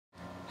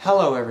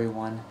Hello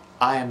everyone,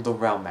 I am the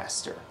Realm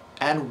Master,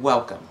 and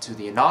welcome to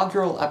the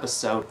inaugural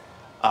episode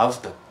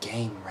of the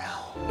Game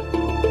Realm.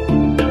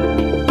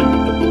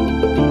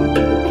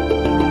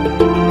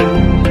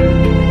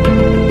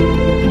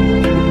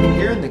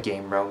 Here in the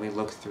Game Realm we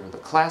look through the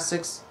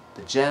classics,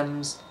 the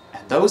gems,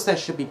 and those that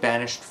should be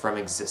banished from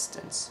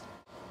existence.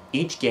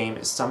 Each game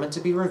is summoned to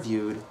be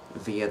reviewed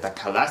via the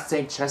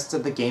Classic Chest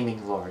of the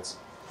Gaming Lords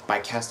by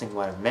casting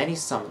one of many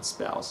summon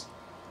spells.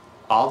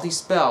 All these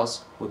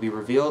spells will be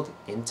revealed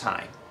in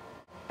time.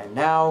 And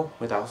now,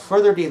 without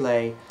further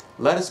delay,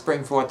 let us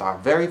bring forth our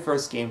very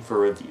first game for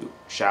review,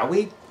 shall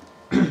we?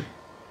 A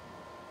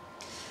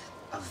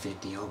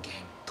video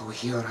game to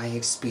Hero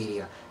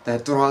Expedia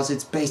that draws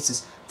its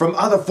basis from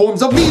other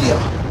forms of media!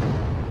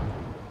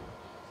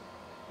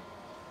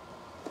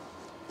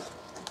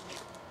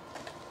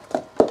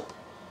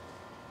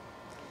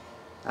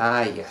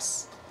 Ah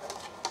yes.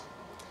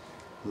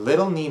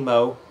 Little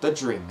Nemo, the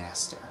Dream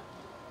Master.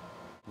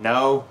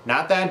 No,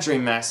 not that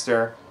Dream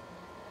Master,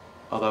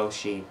 although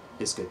she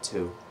is good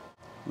too.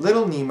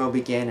 Little Nemo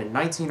began in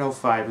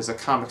 1905 as a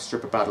comic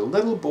strip about a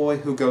little boy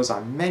who goes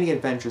on many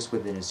adventures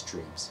within his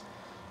dreams,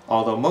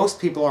 although most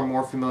people are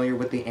more familiar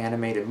with the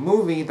animated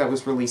movie that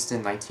was released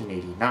in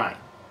 1989.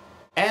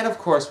 And of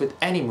course, with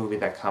any movie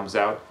that comes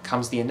out,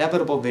 comes the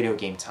inevitable video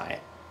game tie-in.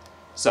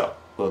 So,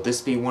 will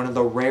this be one of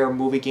the rare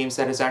movie games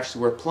that is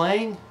actually worth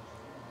playing?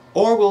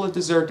 Or will it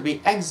deserve to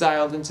be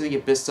exiled into the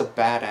abyss of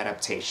bad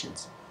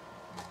adaptations?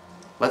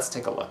 Let's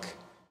take a look.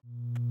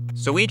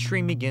 So each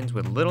dream begins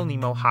with Little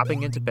Nemo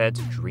hopping into bed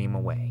to dream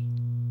away.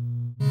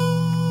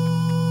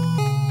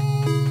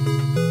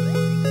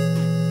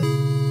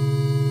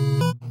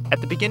 At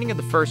the beginning of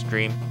the first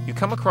dream, you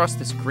come across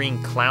this green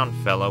clown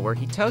fellow where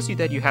he tells you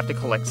that you have to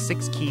collect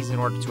 6 keys in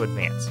order to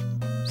advance.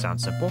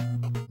 Sounds simple?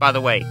 By the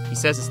way, he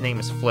says his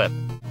name is Flip.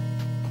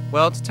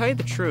 Well, to tell you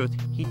the truth,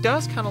 he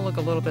does kind of look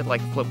a little bit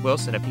like Flip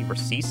Wilson if he were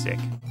seasick.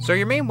 So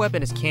your main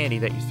weapon is candy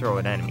that you throw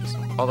at enemies,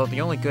 although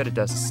the only good it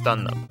does is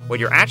stun them. What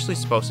you're actually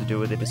supposed to do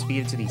with it is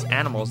feed it to these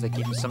animals that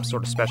give you some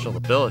sort of special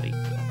ability.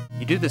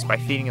 You do this by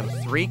feeding them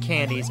 3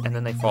 candies and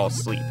then they fall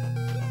asleep.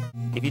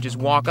 If you just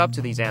walk up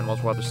to these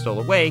animals while they're still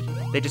awake,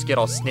 they just get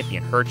all snippy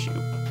and hurt you.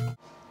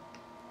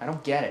 I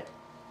don't get it.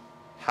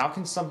 How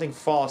can something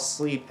fall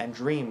asleep and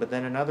dream but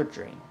then another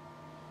dream?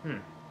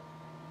 Did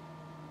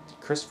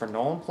Christopher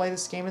Nolan play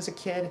this game as a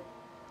kid?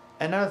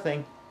 Another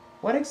thing,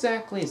 what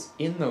exactly is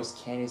in those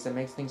candies that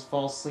makes things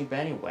fall asleep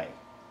anyway?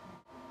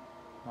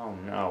 Oh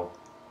no.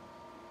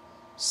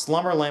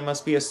 Slumberland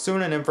must be a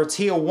pseudonym for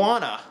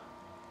Tijuana!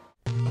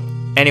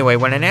 Anyway,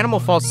 when an animal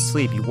falls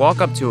asleep, you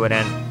walk up to it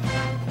and...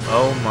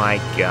 oh my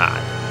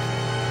god.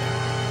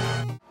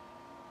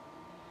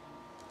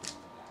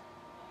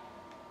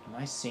 Am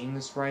I seeing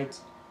this right?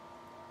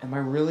 Am I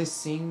really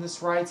seeing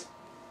this right?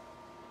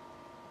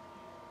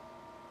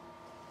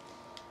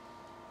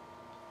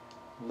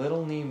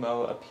 Little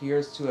Nemo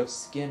appears to have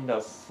skinned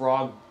a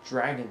frog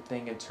dragon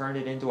thing and turned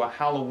it into a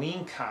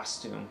Halloween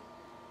costume.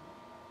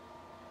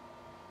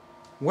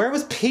 Where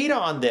was PETA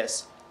on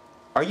this?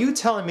 Are you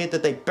telling me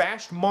that they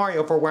bashed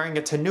Mario for wearing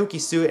a Tanuki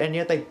suit and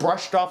yet they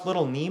brushed off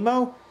Little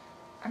Nemo?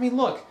 I mean,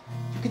 look,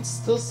 you can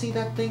still see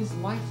that thing's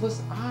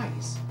lifeless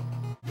eyes.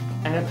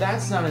 And if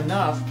that's not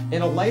enough,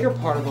 in a later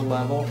part of the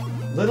level,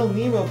 Little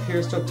Nemo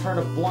appears to have turned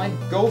a blind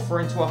gopher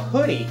into a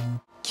hoodie.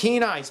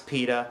 Keen eyes,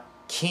 PETA.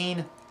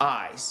 Keen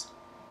eyes.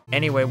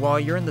 Anyway, while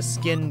you're in the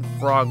skin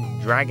frog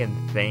dragon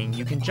thing,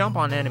 you can jump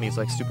on enemies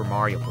like Super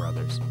Mario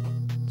Bros.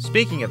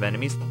 Speaking of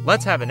enemies,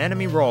 let's have an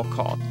enemy roll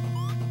call.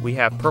 We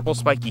have purple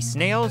spiky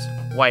snails,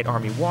 white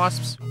army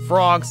wasps,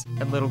 frogs,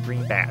 and little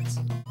green bats.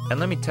 And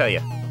let me tell you,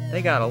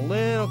 they got a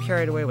little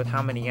carried away with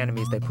how many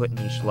enemies they put in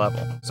each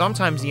level.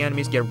 Sometimes the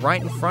enemies get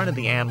right in front of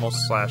the animals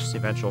 /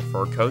 eventual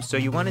fur coats, so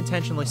you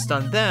unintentionally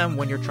stun them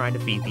when you're trying to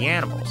feed the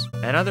animals.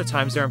 And other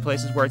times they're in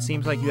places where it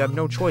seems like you have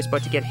no choice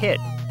but to get hit.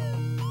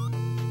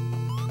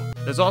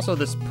 There's also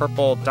this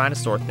purple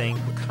dinosaur thing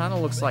who kind of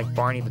looks like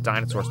Barney the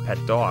dinosaur's pet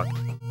dog.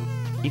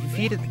 If you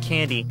feed it the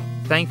candy,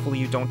 thankfully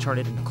you don't turn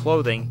it into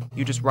clothing,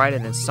 you just ride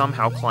it and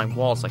somehow climb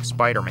walls like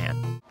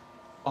Spider-Man.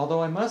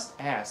 Although I must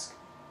ask,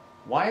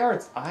 why are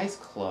its eyes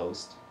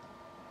closed?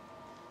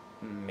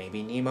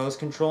 Maybe Nemo's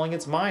controlling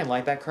its mind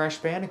like that Crash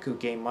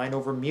Bandicoot game Mind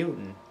Over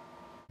Mutant.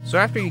 So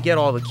after you get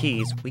all the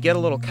keys, we get a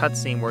little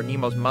cutscene where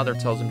Nemo's mother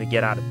tells him to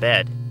get out of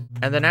bed.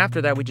 And then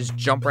after that we just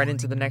jump right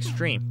into the next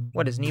dream.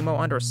 What, is Nemo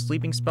under a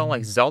sleeping spell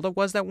like Zelda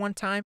was that one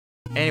time?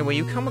 Anyway,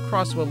 you come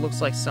across what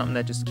looks like something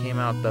that just came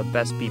out the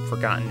Best Beat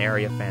Forgotten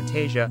area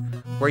Fantasia,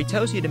 where he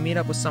tells you to meet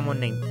up with someone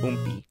named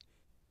Oompy.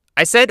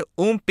 I said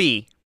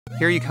Oompy!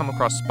 Here you come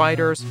across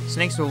spiders,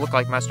 snakes who look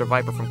like Master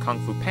Viper from Kung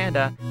Fu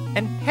Panda,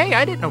 and hey,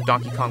 I didn't know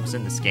Donkey Kong was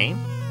in this game.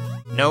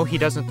 No, he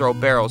doesn't throw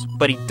barrels,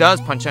 but he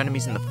does punch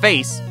enemies in the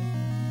face.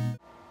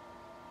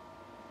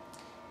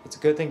 It's a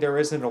good thing there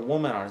isn't a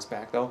woman on his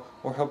back, though,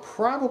 or he'll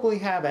probably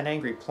have an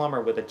angry plumber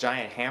with a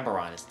giant hammer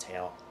on his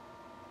tail.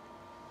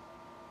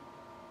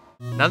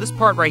 Now this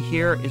part right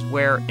here is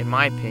where, in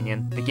my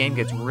opinion, the game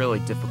gets really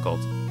difficult.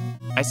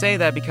 I say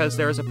that because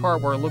there is a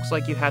part where it looks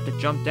like you have to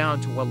jump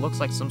down to what looks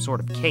like some sort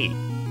of cave.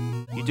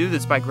 You do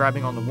this by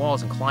grabbing on the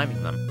walls and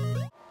climbing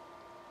them.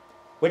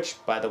 Which,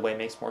 by the way,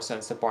 makes more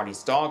sense than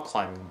Barney's dog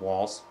climbing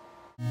walls.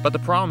 But the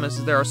problem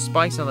is there are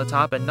spikes on the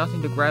top and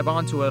nothing to grab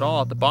onto at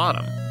all at the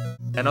bottom.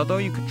 And although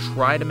you could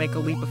try to make a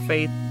leap of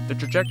faith, the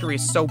trajectory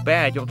is so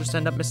bad you'll just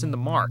end up missing the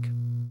mark.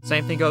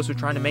 Same thing goes with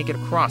trying to make it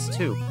across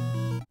too.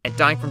 And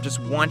dying from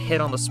just one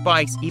hit on the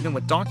spikes, even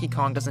with Donkey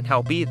Kong, doesn't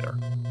help either.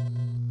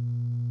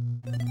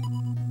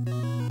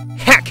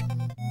 Heck!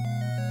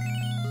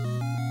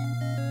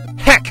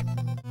 Heck!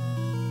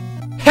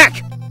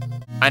 Heck!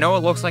 I know it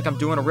looks like I'm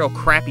doing a real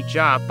crappy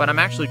job, but I'm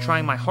actually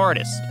trying my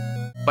hardest.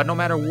 But no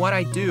matter what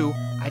I do,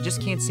 I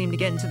just can't seem to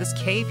get into this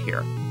cave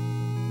here.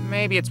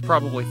 Maybe it's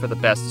probably for the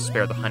best to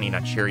spare the Honey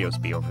Nut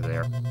Cheerios bee over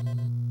there.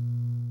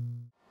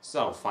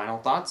 So, final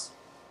thoughts?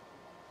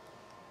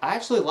 I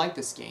actually like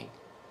this game.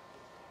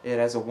 It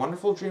has a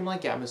wonderful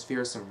dreamlike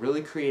atmosphere, some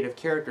really creative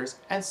characters,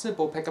 and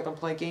simple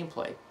pick-up-and-play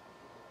gameplay.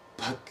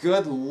 But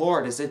good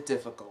lord, is it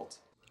difficult.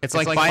 It's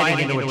like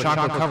biting into a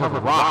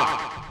chocolate-covered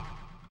rock.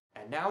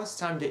 And now it's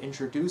time to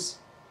introduce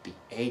the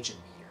Age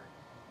Meter.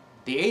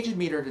 The Age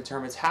Meter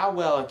determines how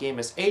well a game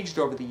has aged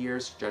over the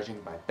years,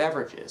 judging by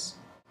beverages.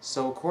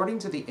 So according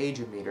to the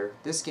Age Meter,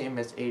 this game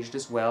has aged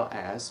as well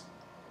as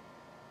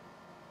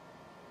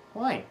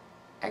wine.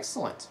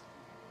 Excellent.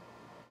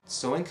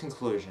 So in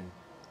conclusion,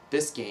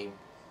 this game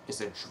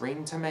is a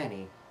dream to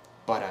many,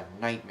 but a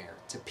nightmare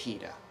to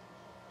PETA.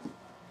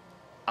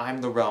 I'm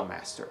the Realm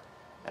Master,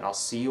 and I'll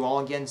see you all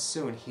again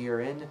soon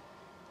here in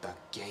the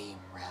Game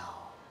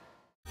Realm.